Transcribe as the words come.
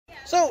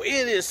So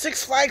it is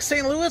Six Flags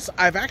St. Louis.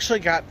 I've actually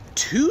got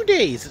 2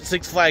 days at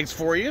Six Flags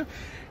for you.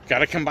 Got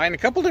to combine a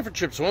couple different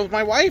trips, one with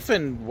my wife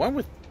and one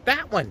with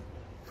that one.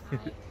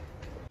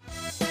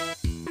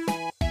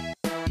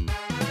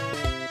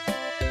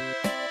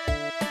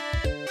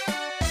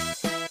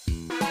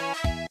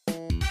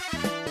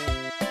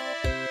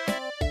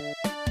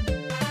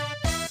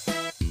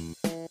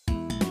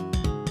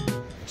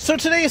 So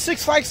today is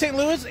Six Flags St.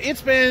 Louis.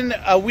 It's been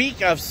a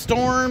week of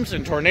storms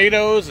and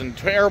tornadoes and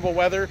terrible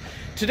weather.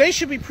 Today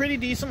should be pretty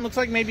decent. Looks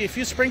like maybe a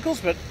few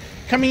sprinkles, but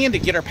coming in to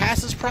get our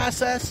passes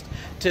processed,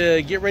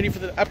 to get ready for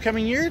the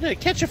upcoming year, to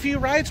catch a few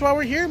rides while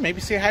we're here,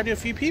 maybe say hi to a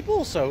few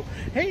people. So,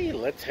 hey,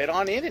 let's head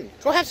on in and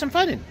go have some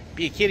fun and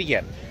be a kid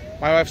again.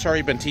 My wife's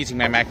already been teasing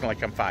my Mac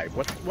like I'm 5.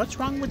 What's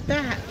wrong with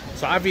that?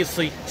 So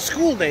obviously,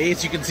 school day,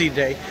 as you can see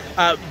today,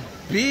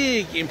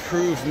 big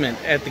improvement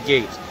at the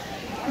gate.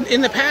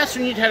 In the past,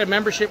 when you'd had a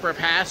membership or a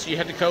pass, you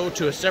had to go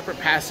to a separate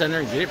pass center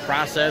and get it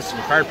processed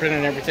and card printed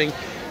and everything.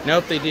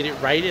 Nope, they did it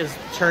right as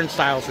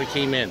turnstiles we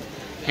came in.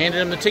 Handed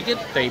them the ticket,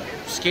 they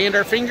scanned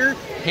our finger,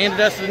 handed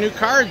us the new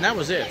card, and that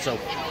was it. So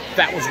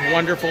that was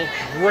wonderful.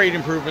 Great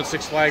improvement,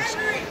 Six Flags.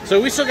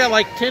 So we still got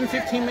like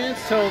 10-15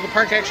 minutes till the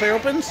park actually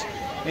opens.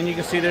 And you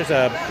can see there's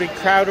a big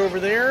crowd over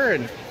there,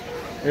 and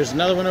there's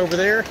another one over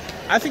there.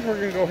 I think we're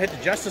going to go head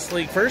to Justice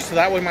League first, so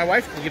that way my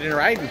wife can get in a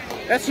ride. And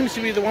that seems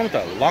to be the one with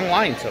the long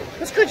line, so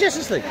let's go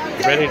Justice League.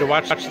 Ready to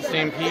watch the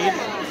Stampede?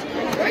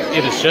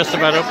 It is just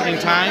about opening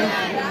time.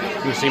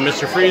 You can see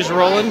Mr. Freeze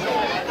rolling.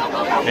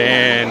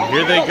 And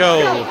here they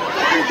go.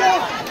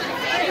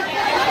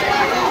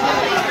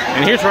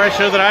 And here's where I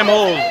show that I'm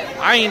old.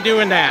 I ain't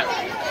doing that.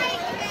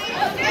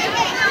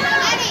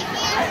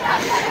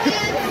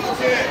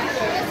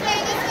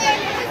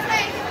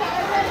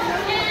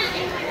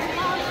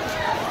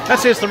 I'd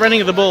say it's the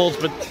running of the bulls,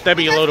 but that'd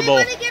be a load of bull.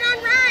 Get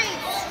on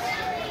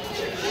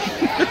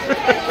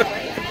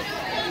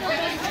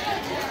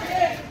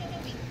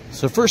rides.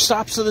 So first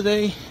stops of the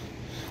day,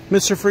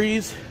 Mr.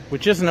 Freeze,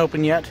 which isn't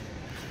open yet.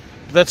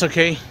 But that's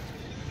okay,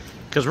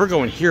 because we're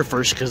going here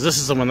first, because this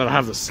is the one that'll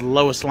have the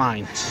slowest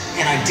line.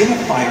 And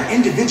identify our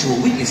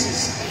individual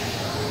weaknesses.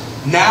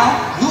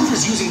 Now,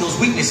 Luther's using those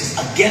weaknesses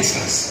against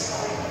us.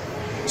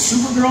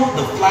 Supergirl,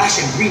 the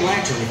Flash, and Green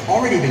Lantern have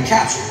already been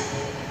captured.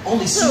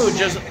 Only So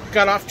just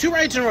got off 2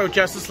 rides in a row,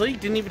 Justice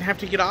League. Didn't even have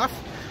to get off.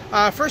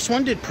 First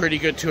one did pretty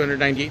good,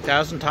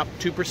 298,000, top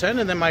 2%.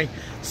 And then my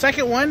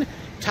second one,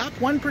 top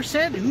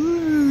 1%.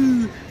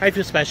 Ooh, I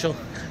feel special.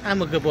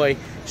 I'm a good boy.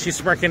 She's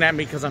smirking at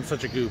me because I'm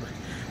such a goob.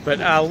 But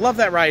love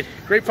that ride.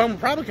 Great fun. We'll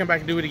probably come back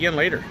and do it again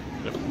later.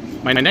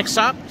 My next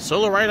stop,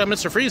 solo ride on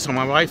Mr. Freeze, so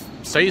my wife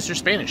studies her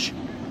Spanish.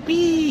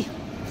 Bee.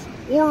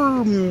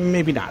 Or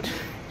maybe not.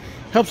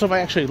 Helps if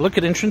I actually look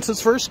at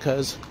entrances first,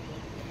 because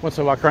once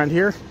I walk around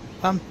here,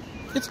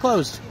 it's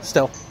closed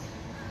still.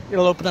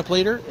 It'll open up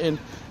later, and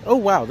oh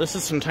wow, this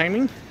is some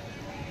timing.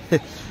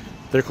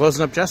 They're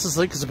closing up Justice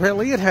League because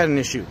apparently it had an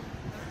issue.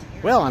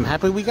 Well, I'm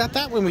happy we got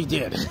that when we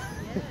did.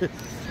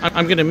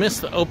 I'm going to miss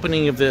the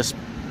opening of this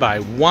by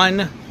 1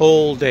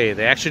 whole day.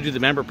 They actually do the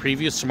member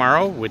previews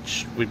tomorrow,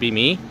 which would be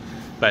me,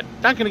 but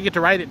not going to get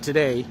to ride it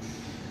today.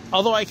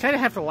 Although I kind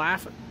of have to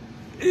laugh.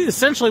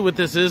 Essentially what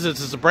this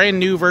is a brand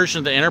new version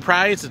of the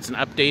Enterprise. It's an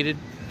updated,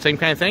 same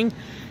kind of thing.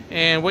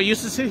 And what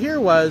used to sit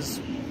here was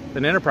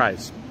an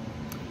Enterprise.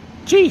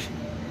 Gee,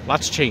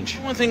 lots of change.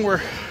 One thing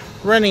we're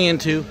running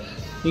into,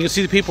 you can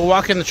see the people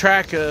walking the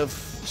track of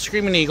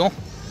Screaming Eagle.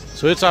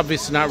 So it's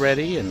obviously not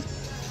ready, and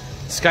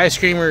Sky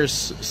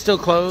Screamer's still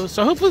closed.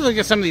 So hopefully they'll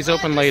get some of these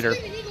open later.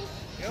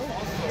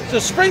 So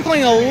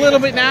sprinkling a little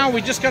bit now.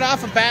 We just got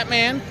off of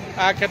Batman.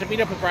 Got to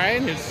meet up with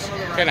Brian, who's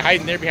kind of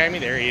hiding there behind me.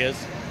 There he is.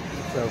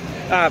 So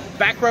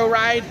back row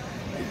ride.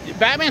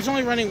 Batman's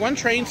only running 1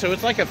 train, so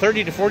it's like a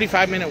 30 to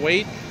 45 minute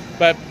wait.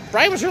 But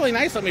Brian was really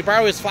nice. Let me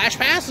borrow his Flash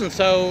Pass, and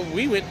so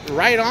we went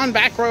right on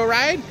back row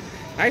ride.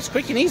 Nice,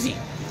 quick, and easy.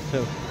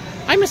 So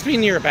I miss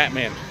being near a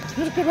Batman. It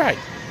was a good ride.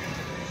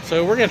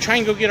 So we're going to try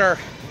and go get our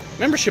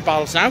membership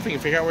bottles now if we can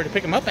figure out where to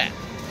pick them up at.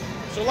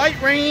 So light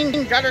rain,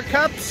 got our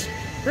cups.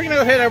 We're going to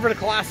go head over to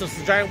Colossus,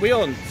 the giant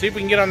wheel, and see if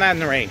we can get on that in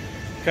the rain.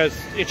 Because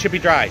it should be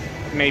dry,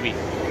 maybe.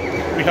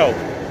 We hope.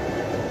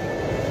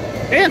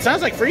 And it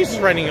sounds like Freeze is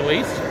running at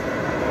least.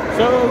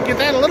 So get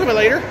that a little bit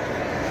later.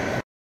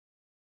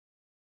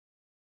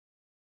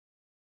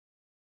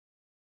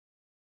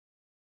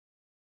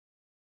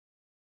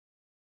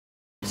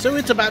 So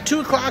it's about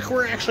 2 o'clock.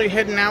 We're actually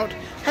heading out.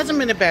 Hasn't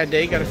been a bad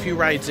day. Got a few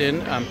rides in.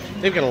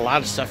 They've got a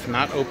lot of stuff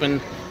not open.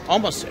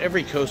 Almost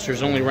every coaster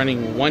is only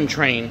running 1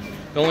 train.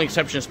 The only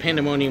exception is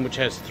Pandemonium, which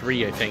has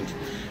 3, I think.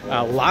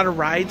 A lot of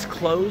rides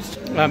closed.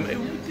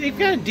 They've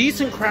got a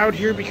decent crowd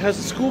here because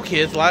of school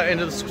kids, a lot end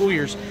of the school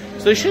years.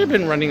 So they should have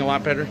been running a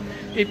lot better.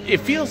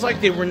 It feels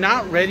like they were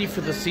not ready for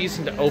the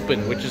season to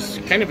open, which is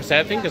kind of a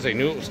sad thing because they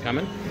knew it was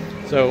coming.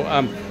 So,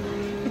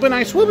 but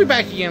nice. We'll be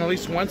back again at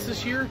least once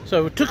this year.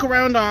 So took a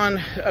round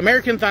on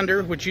American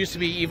Thunder, which used to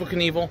be Evel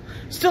Knievel.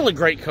 Still a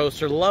great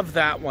coaster. Love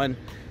that one.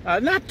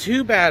 Not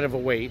too bad of a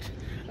wait.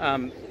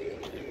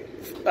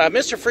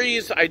 Mr.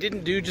 Freeze I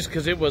didn't do just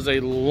because it was a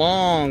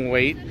long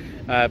wait.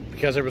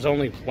 because there was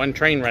only one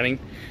train running.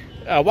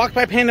 Walk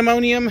by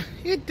Pandemonium,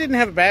 it didn't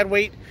have a bad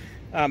wait.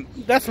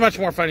 That's much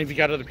more fun if you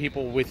got other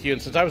people with you,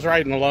 and since I was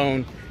riding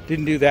alone,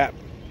 didn't do that.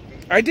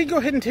 I did go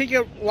ahead and take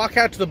a walk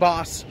out to the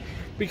Boss,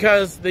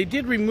 because they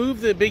did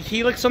remove the big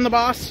helix on the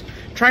Boss,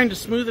 trying to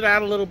smooth it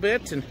out a little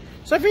bit, and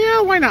so I figured,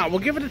 yeah, why not? We'll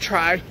give it a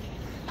try.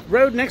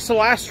 Rode next to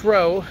last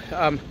row,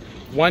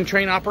 one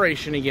train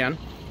operation again,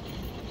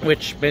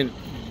 which meant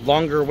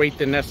longer wait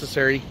than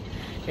necessary,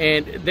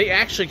 and they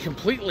actually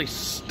completely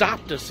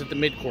stopped us at the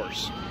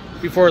mid-course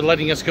before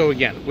letting us go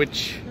again,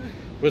 which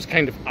was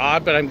kind of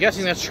odd, but I'm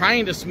guessing that's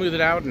trying to smooth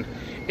it out, and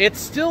it's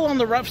still on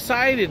the rough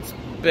side. It's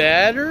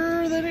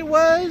better than it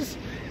was,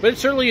 but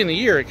it's early in the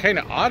year. It kind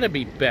of ought to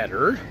be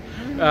better.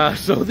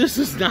 So this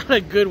is not a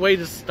good way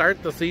to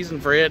start the season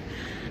for it.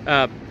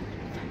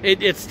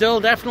 It's still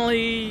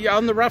definitely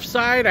on the rough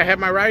side. I have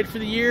my ride for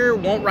the year,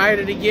 won't ride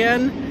it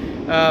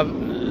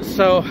again.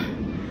 So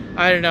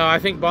I don't know. I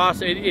think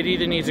Boss, it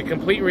either needs a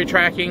complete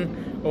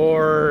retracking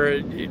or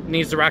it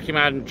needs the Rocky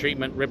Mountain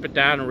treatment, rip it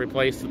down and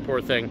replace the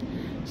poor thing.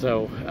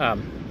 So,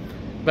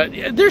 but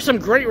there's some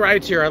great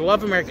rides here. I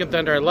love American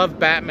Thunder. I love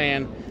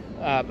Batman.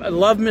 I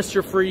love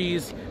Mr.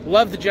 Freeze.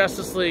 Love the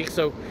Justice League.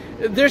 So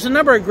there's a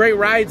number of great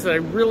rides that I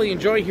really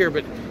enjoy here,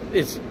 but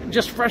it's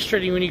just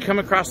frustrating when you come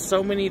across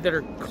so many that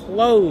are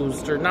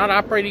closed or not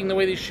operating the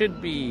way they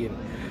should be. And,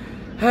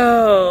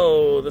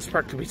 oh, this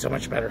park could be so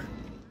much better.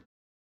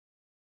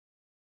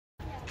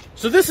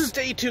 So this is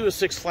day 2 of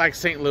Six Flags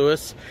St.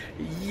 Louis.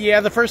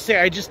 Yeah, the first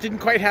day I just didn't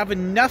quite have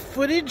enough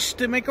footage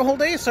to make a whole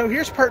day, so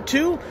here's part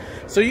 2.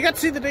 So you got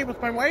to see the day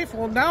with my wife.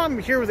 Well, now I'm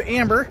here with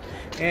Amber,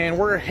 and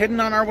we're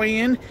heading on our way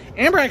in.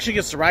 Amber actually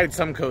gets to ride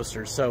some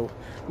coasters, so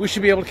we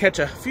should be able to catch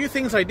a few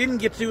things I didn't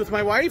get to do with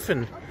my wife,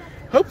 and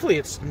hopefully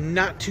it's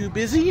not too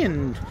busy,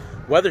 and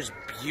weather's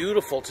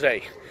beautiful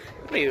today.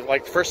 It'll be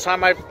like the first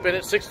time I've been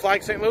at Six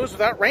Flags St. Louis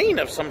without rain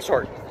of some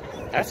sort.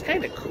 That's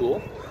kind of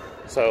cool.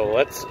 So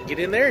let's get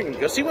in there and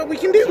go see what we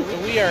can do.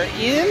 So we are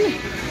in.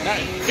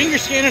 Finger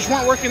scanners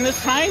weren't working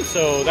this time,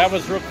 so that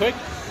was real quick.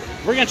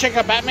 We're going to check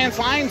out Batman's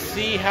line,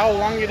 see how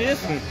long it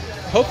is, and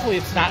hopefully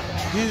it's not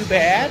too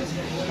bad.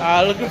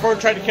 Looking forward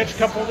to trying to catch a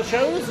couple of the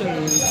shows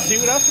and see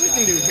what else we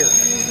can do here.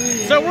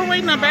 So we're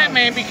waiting on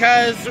Batman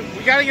because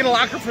we got to get a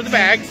locker for the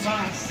bags.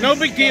 No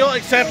big deal,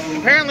 except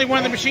apparently one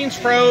of the machines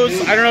froze.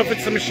 I don't know if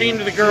it's the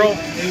machine or the girl.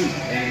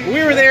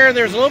 We were there.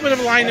 There's a little bit of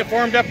a line that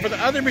formed up for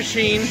the other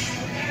machine.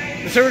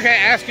 So we're kind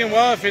of asking,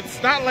 well, if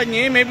it's not letting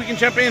you in, maybe we can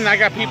jump in. And I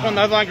got people on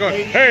the other line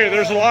going, hey,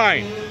 there's a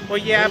line. Well,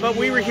 yeah, but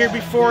we were here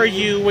before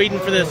you waiting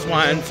for this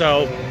one.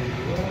 So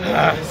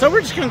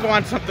we're just going to go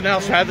on to something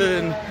else rather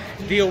than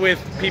deal with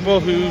people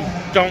who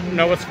don't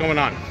know what's going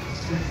on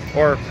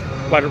or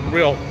what a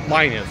real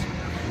line is.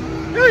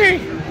 Okay,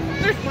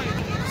 there's plenty.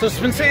 So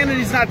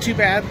Spinsanity's not too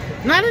bad.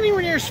 Not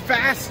anywhere near as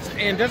fast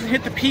and doesn't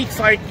hit the peaks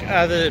like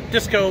the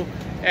disco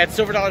at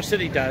Silver Dollar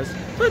City does.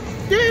 But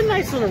they're a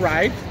nice little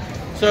ride.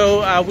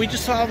 So we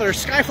just saw their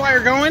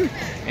Skyflyer going,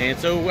 and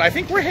so I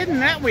think we're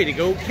heading that way to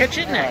go catch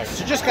it next.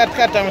 So just got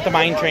done with the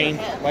mine train.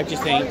 What'd you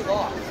think? It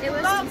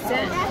was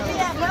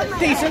decent.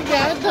 Decent,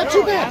 yeah, not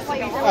too bad.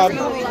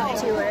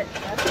 To it.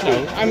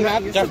 No, I'm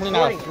not, definitely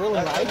not a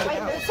thrilling ride,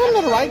 but fun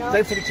little ride,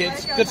 great for the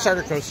kids. Good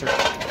starter coaster.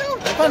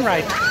 Fun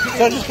ride.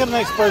 So just get a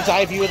nice bird's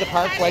eye view of the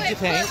park. What'd you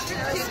think?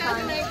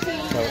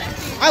 So,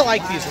 I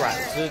like these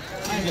rides. You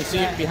can see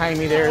it behind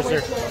me there as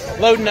they're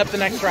loading up the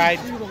next ride.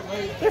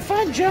 They're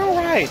fun, gentle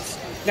rides.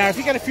 Now, if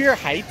you got a fear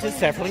of heights, it's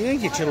definitely going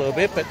to get you a little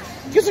bit, but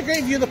it gives a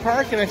great view of the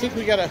park, and I think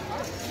we got a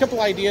couple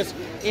ideas.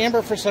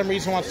 Amber, for some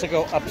reason, wants to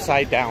go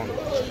upside down.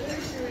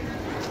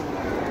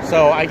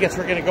 So I guess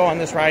we're going to go on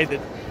this ride that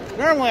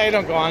normally I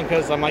don't go on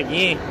because I'm like,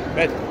 yeah,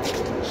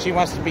 but she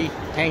wants to be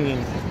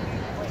hanging.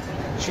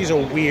 She's a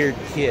weird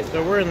kid.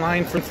 So we're in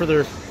line for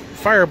their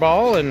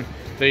fireball, and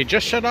they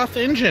just shut off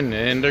the engine,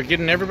 and they're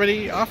getting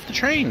everybody off the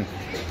train.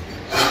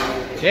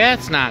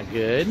 That's not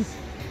good.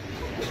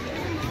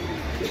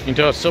 You can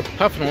tell it's still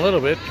puffing a little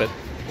bit, but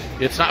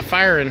it's not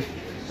firing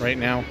right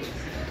now.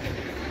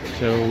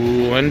 So,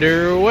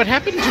 wonder what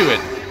happened to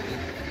it.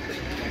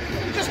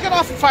 Just got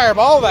off the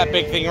fireball, that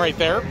big thing right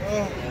there.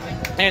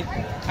 And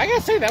I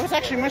gotta say, that was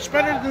actually much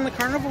better than the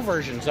carnival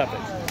versions of it.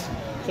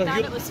 So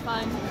It was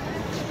fun.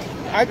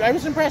 I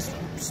was impressed.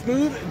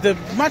 Smooth, the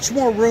much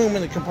more room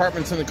in the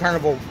compartments than the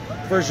carnival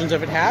versions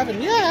of it have.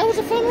 And yeah, it was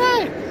a fun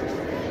ride.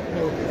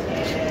 So,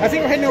 I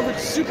think we're heading over to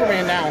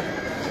Superman now,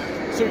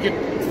 so we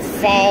can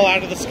fall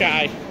out of the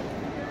sky.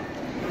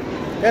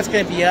 That's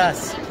gonna be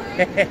us.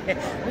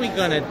 We're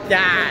gonna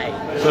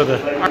die. So the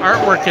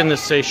artwork in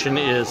this station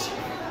is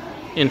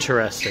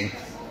interesting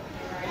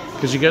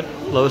because you get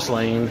Lois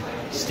Lane,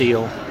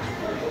 Steel,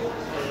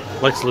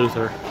 Lex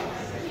Luthor,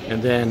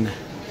 and then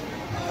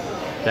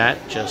that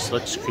just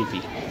looks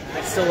creepy.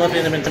 I still love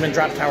Intamin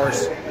drop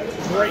towers.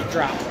 Great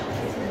drop.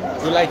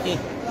 You like it?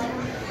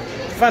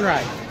 Fun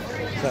ride.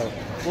 So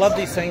love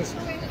these things.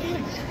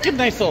 Give a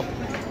nice little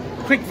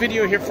quick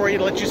video here for you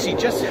to let you see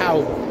just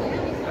how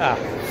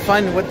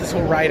fun what this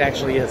whole ride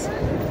actually is.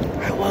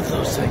 I love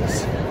those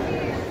things.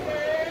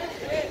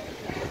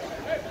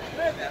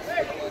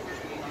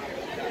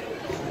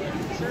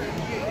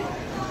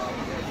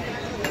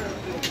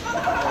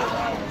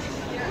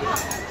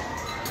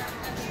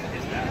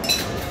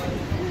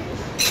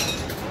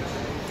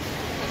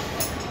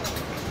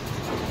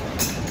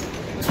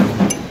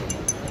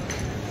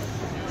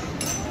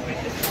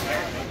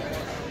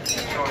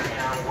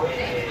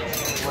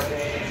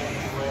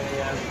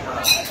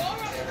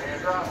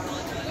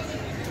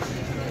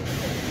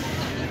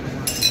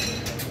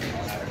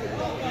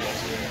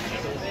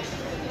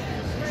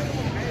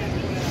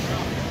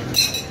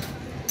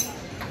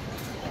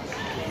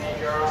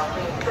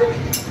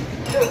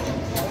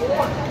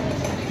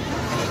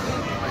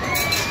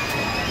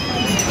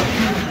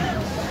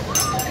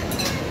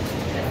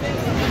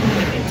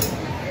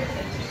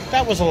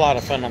 was a lot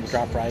of fun on the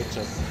drop ride.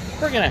 So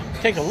we're going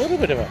to take a little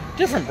bit of a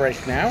different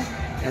break now,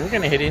 and we're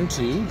going to head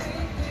into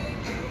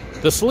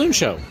the Saloon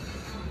Show,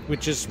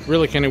 which is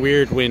really kind of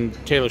weird when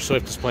Taylor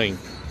Swift is playing,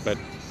 but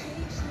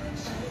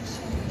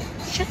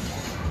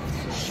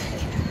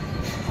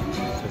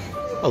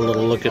a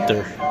little look at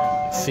their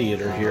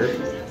theater here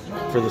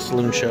for the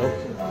Saloon Show.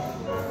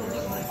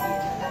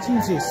 So you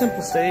can see a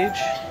simple stage,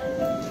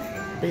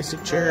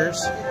 basic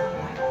chairs,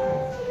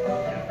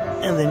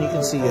 and then you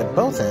can see at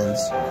both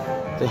ends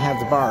they have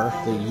the bar.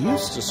 They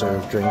used to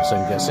serve drinks,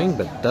 I'm guessing,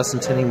 but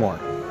doesn't anymore.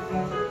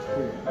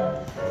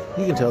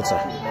 You can tell it's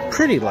a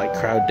pretty light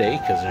crowd day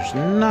because there's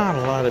not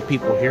a lot of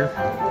people here.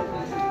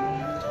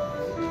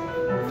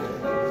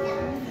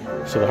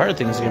 So the hard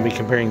thing is going to be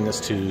comparing this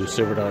to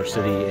Silver Dollar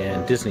City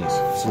and Disney's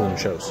saloon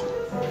shows.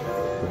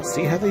 We'll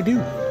see how they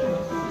do.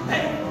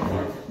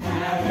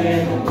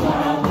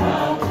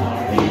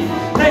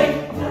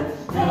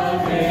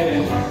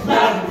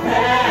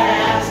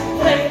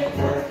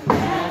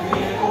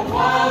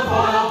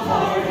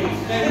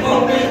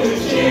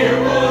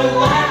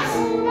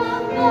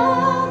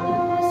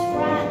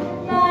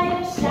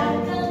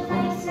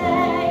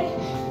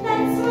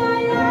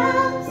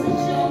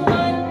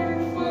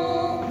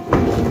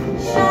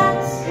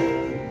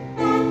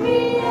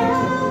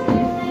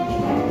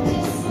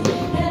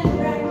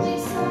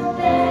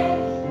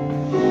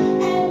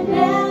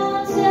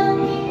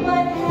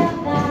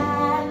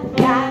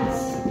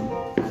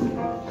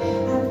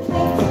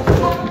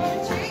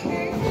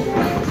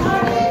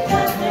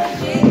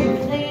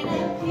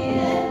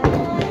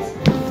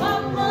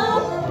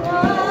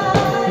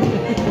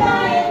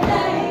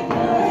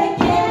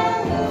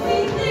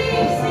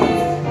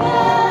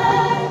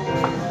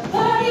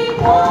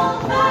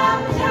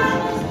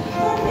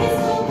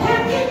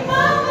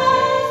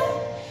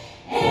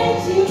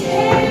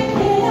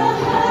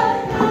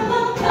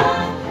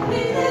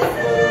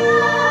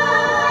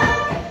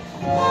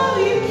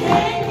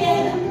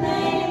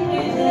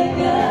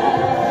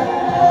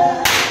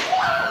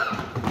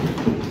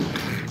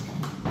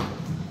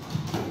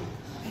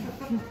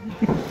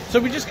 So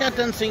we just got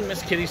done seeing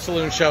Miss Kitty's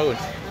Saloon Show.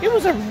 It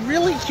was a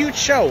really cute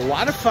show, a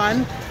lot of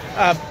fun.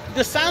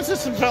 The sound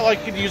system felt like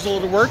it could use a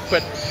little work,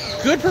 but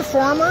good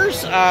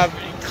performers,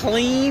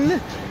 clean,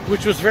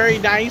 which was very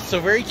nice, so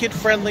very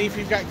kid-friendly if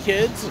you've got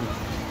kids. And,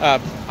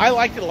 I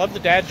liked it, loved the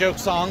dad joke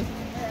song.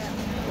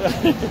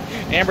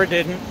 Amber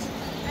didn't.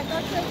 I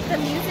thought that the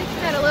music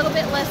had a little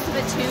bit less of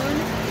a tune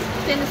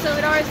than the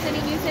Silver Dollar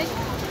City music,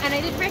 and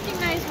I did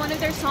recognize one of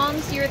their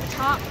songs here at the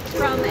top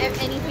from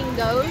Anything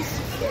Goes.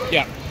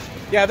 Yeah.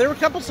 Yeah, there were a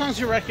couple songs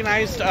you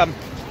recognized.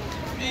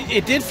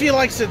 It did feel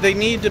like they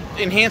need to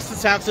enhance the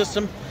sound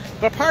system,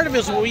 but part of it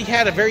is we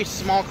had a very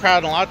small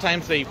crowd, and a lot of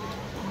times they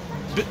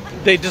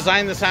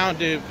designed the sound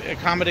to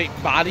accommodate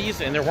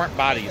bodies, and there weren't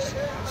bodies.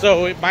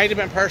 So it might have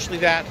been partially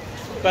that,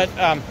 but...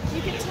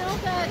 you can tell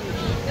that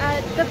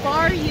the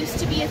bar used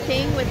to be a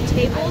thing with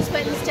tables,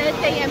 but instead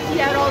they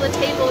emptied out all the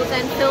tables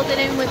and filled it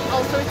in with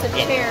all sorts of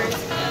chairs.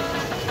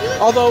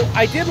 Although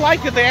I did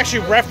like that they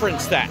actually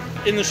referenced that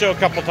in the show a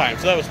couple times,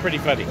 so that was pretty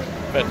funny.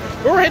 But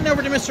we're heading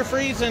over to Mr.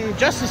 Freeze and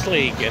Justice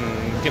League and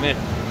gonna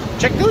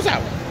check those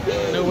out.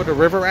 You know what a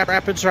river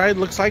rapids ride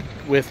looks like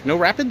with no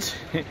rapids?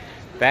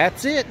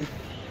 That's it.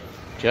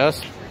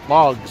 Just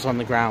logs on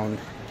the ground.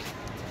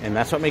 And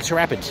that's what makes a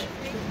rapids.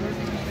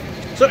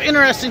 So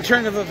interesting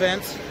turn of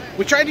events.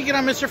 We tried to get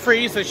on Mr.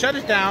 Freeze, they shut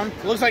it down.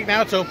 Looks like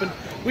now it's open.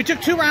 We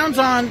took 2 rounds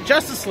on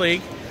Justice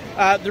League.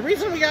 The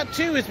reason we got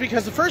 2 is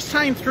because the first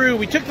time through,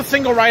 we took the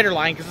single rider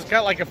line because it's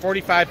got like a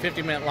 45,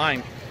 50-minute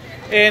line.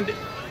 And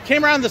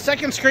came around the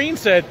second screen,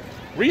 said,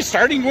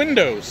 restarting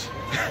Windows.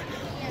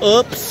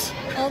 Oops.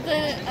 All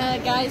the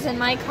guys in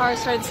my car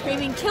started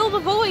screaming, kill the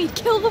void,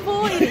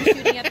 and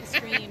shooting at the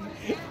screen.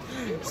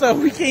 So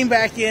we came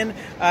back in,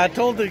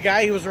 told the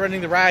guy who was running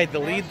the ride, the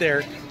lead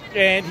there,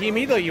 and he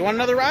immediately, you want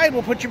another ride?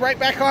 We'll put you right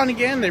back on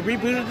again. They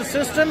rebooted the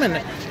system,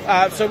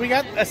 and so we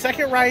got a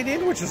second ride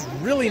in, which was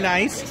really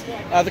nice.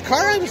 The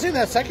car I was in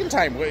that second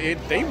time,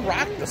 they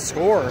rocked the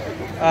score.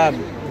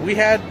 We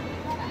had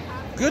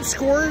good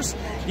scores.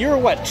 You were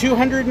what,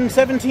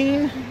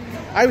 217?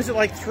 I was at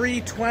like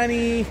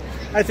 320.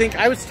 I think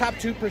I was top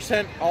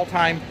 2% all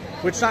time,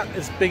 which is not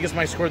as big as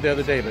my score the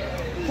other day, but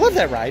love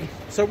that ride.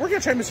 So we're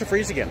going to try Mr.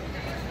 Freeze again.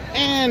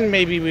 And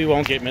maybe we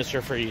won't get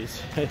Mr.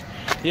 Freeze.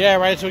 Yeah,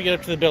 right as we get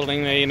up to the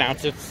building, they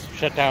announce it's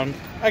shut down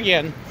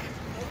again.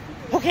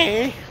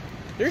 Okay.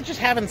 They're just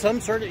having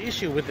some sort of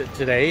issue with it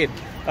today.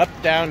 Up,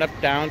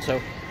 down, so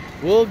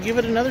we'll give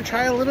it another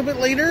try a little bit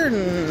later,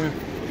 and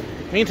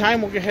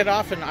meantime, we'll head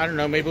off, and I don't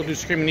know, maybe we'll do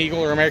Screaming Eagle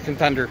or American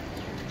Thunder.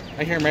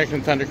 I hear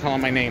American Thunder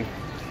calling my name.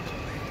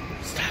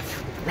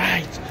 Stuff,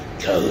 rides,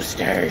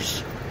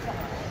 coasters.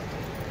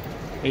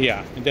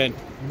 Yeah, and then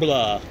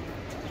blah.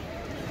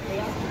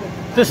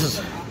 This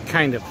is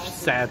kind of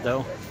sad,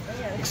 though.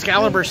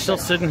 Excalibur's still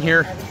sitting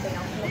here,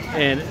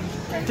 and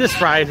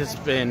this ride has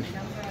been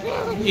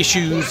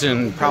issues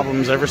and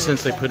problems ever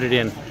since they put it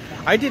in.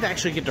 I did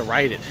actually get to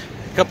ride it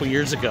a couple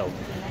years ago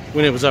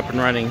when it was up and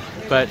running,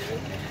 but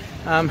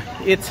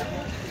it's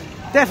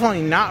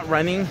Definitely not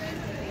running.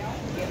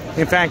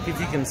 In fact, if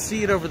you can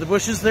see it over the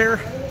bushes there,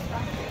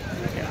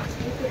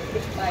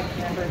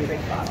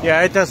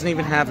 yeah, it doesn't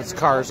even have its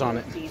cars on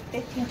it.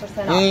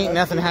 Ain't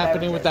nothing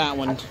happening with that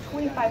one.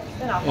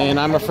 And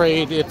I'm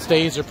afraid its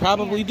days are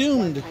probably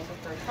doomed.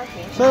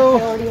 So,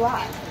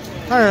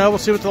 I don't know, we'll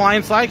see what the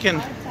line's like,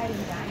 and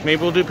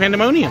maybe we'll do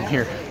Pandemonium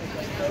here.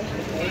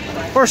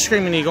 Or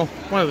Screaming Eagle,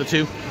 one of the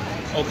two.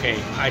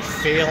 Okay, I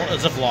fail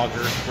as a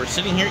vlogger. We're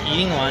sitting here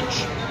eating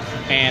lunch,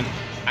 and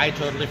I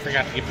totally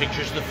forgot to get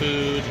pictures of the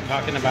food and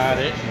talking about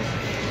it.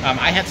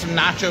 I had some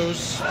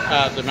nachos,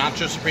 the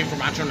Nacho Supreme for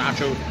Macho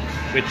Nacho,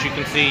 which you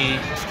can see.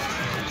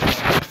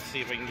 Let's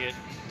see if I can get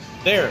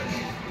there.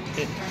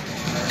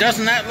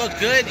 Doesn't that look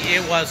good?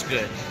 It was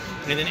good.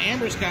 And then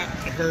Amber's got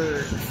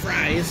her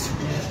fries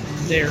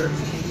there,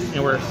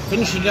 and we're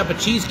finishing up a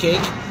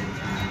cheesecake.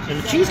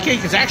 And the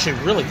cheesecake is actually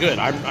really good.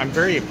 I'm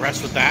very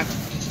impressed with that.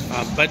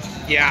 But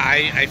yeah,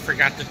 I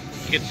forgot to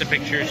get the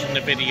pictures and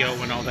the video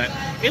and all that.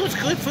 It was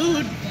good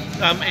food.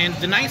 And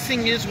the nice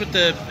thing is with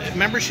the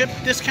membership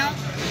discount,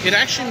 it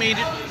actually made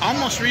it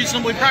almost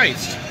reasonably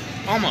priced.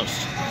 Almost.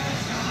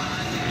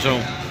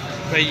 So,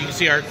 but you can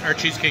see our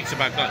cheesecake's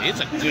about gone. It's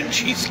a good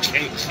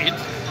cheesecake.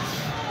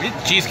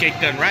 It's cheesecake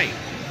done right.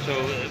 So,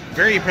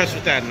 very impressed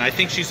with that. And I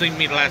think she's leaving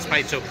me the last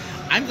bite. So,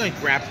 I'm going to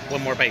grab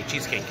one more bite of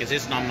cheesecake because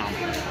it's nom nom.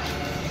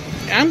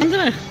 I'm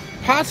going to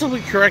possibly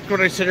correct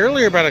what I said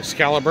earlier about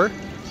Excalibur.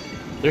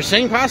 They're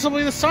saying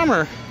possibly this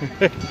summer.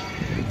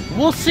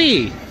 We'll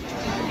see.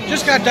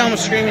 Just got done with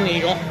Screaming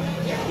Eagle,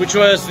 which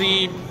was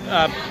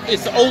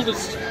it's the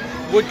oldest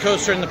wood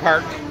coaster in the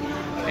park.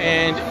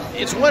 And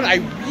it's what I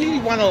really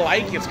want to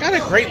like. It's got a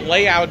great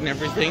layout and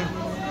everything.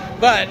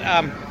 But,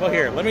 well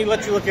here,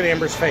 let you look at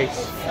Amber's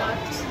face.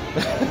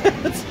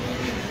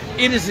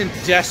 It is in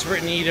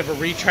desperate need of a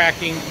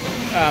retracking.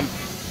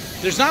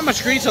 There's not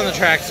much grease on the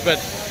tracks, but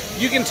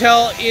you can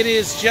tell it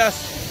is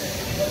just,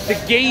 the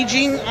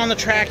gauging on the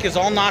track is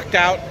all knocked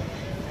out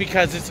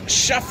because it's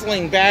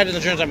shuffling bad in the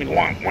turns. I mean,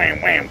 wham,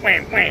 wham, wham,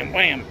 wham, wham,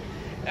 wham.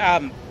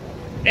 And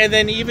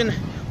then even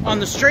on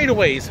the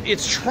straightaways,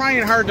 it's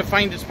trying hard to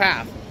find its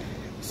path.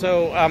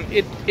 So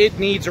it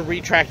needs a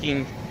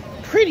retracking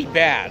pretty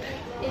bad.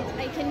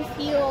 I can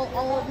feel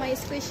all of my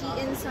squishy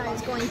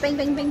insides going bang,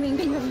 bang, bang, bang,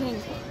 bang, bang,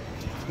 bang.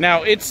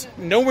 Now, it's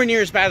nowhere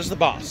near as bad as the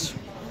Boss.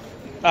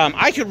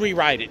 I could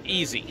rewrite it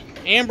easy.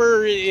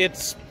 Amber,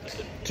 it's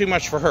too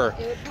much for her.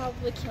 It would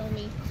probably kill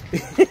me.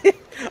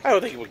 I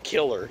don't think it would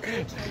kill her.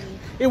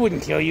 It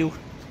wouldn't kill you.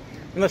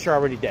 Unless you're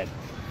already dead.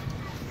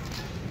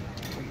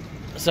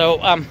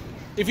 So,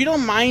 if you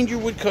don't mind your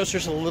wood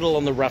coasters a little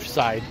on the rough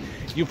side,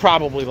 you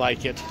probably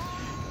like it.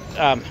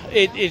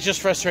 It's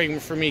just frustrating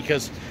for me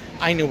because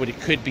I know what it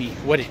could be,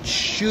 what it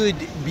should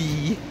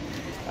be.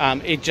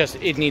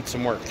 It needs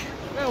some work.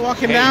 Well,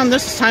 walking down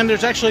this time,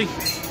 there's actually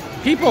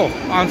people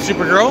on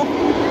Supergirl.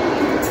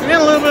 We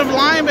got a little bit of a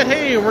line, but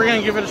hey, we're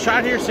gonna give it a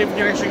shot here, see if we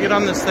can actually get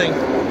on this thing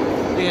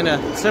in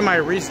a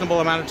semi-reasonable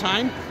amount of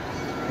time.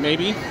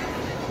 Maybe.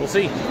 We'll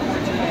see.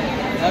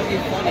 That'd be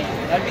funny.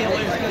 That'd be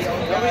hilarious because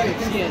nobody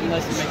can see it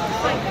unless you make it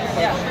fun.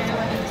 Yeah.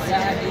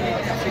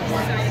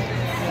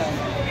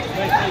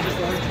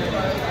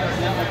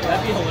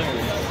 That'd be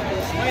hilarious.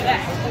 Look at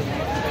that.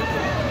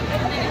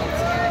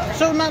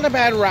 So, not a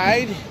bad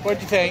ride.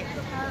 What'd you think?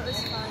 It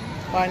was fun.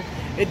 Fun.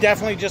 It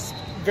definitely just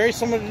very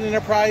similar to the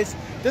Enterprise.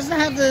 Doesn't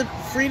have the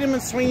freedom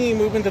and swinging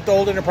movement that the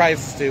old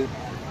Enterprises do.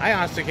 I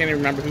honestly can't even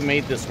remember who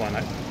made this one.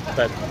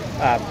 But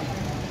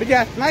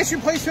yeah, nice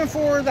replacement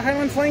for the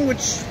Highland Fling,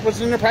 which was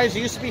an Enterprise that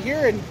used to be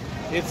here, and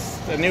it's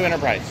a new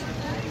Enterprise.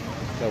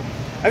 So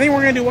I think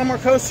we're going to do one more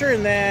coaster,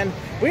 and then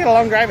we got a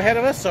long drive ahead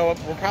of us, so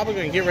we're probably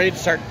going to get ready to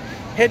start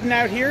heading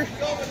out here.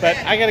 But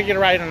I got to get a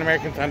ride on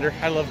American Thunder.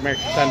 I love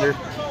American Thunder.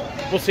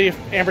 We'll see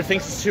if Amber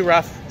thinks it's too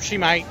rough. She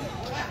might.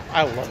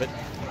 I love it.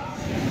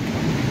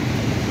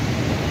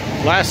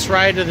 Last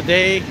ride of the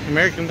day,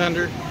 American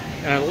Thunder.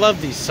 And I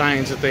love these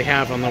signs that they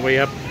have on the way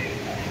up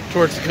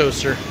towards the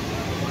coaster.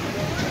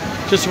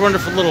 Just a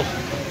wonderful little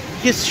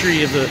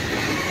history of the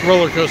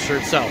roller coaster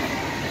itself.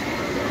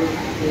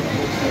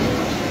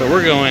 So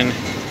we're going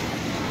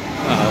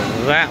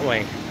that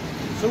way.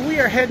 So we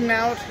are heading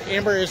out.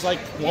 Amber is like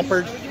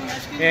whumpered,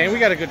 and we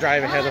got a good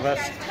drive ahead of us.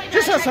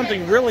 Just saw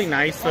something really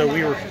nice though.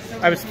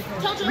 I was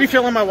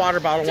refilling my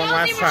water bottle one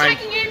last time,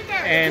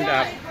 and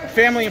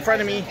family in front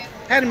of me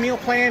had a meal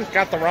plan,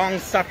 got the wrong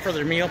stuff for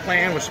their meal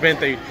plan, which meant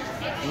they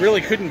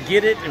really couldn't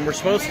get it and were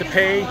supposed to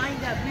pay.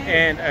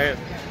 And a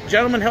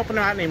gentleman helping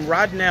them out named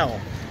Rodnell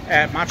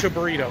at Macho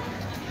Burrito,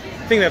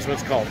 I think that's what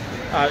it's called.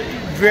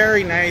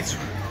 Very nice.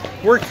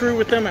 Worked through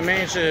with them and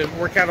managed to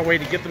work out a way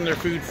to get them their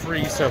food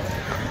free. So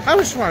I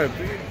just want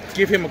to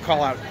give him a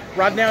call out.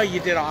 Rodnell, you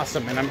did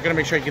awesome, and I'm going to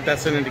make sure I get that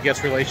sent into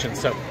guest relations.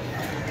 So,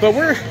 but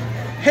we're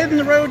heading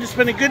the road. It's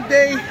been a good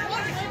day.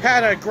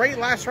 Had a great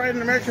last ride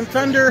in American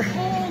Thunder.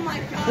 Oh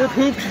my God. We're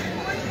pooped.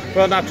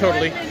 Well, not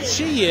totally.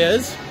 She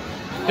is.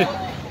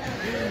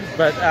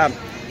 But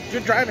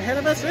good drive ahead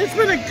of us. It's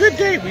been a good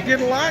day. We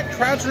did a lot.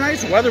 Crowds were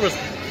nice. Weather was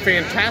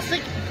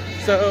fantastic.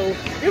 So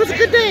it was a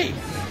good day.